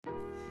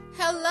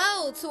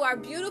Hello to our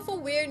beautiful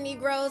weird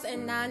Negroes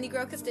and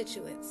non-Negro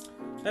constituents.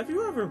 Have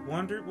you ever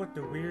wondered what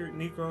the weird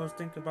Negroes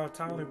think about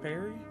Tyler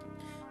Perry?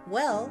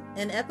 Well,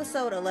 in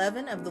episode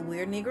 11 of the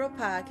Weird Negro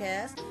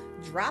podcast,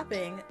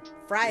 dropping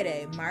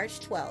Friday, March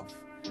 12th,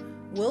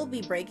 we'll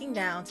be breaking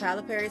down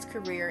Tyler Perry's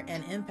career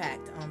and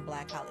impact on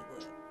Black Hollywood.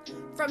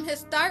 From his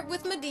start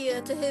with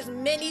Madea to his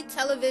many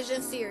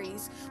television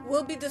series,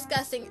 we'll be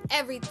discussing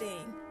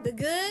everything, the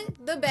good,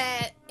 the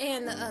bad,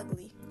 and the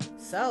ugly.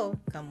 So,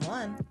 come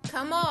one,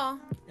 come all,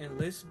 And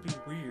let's be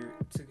weird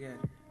together.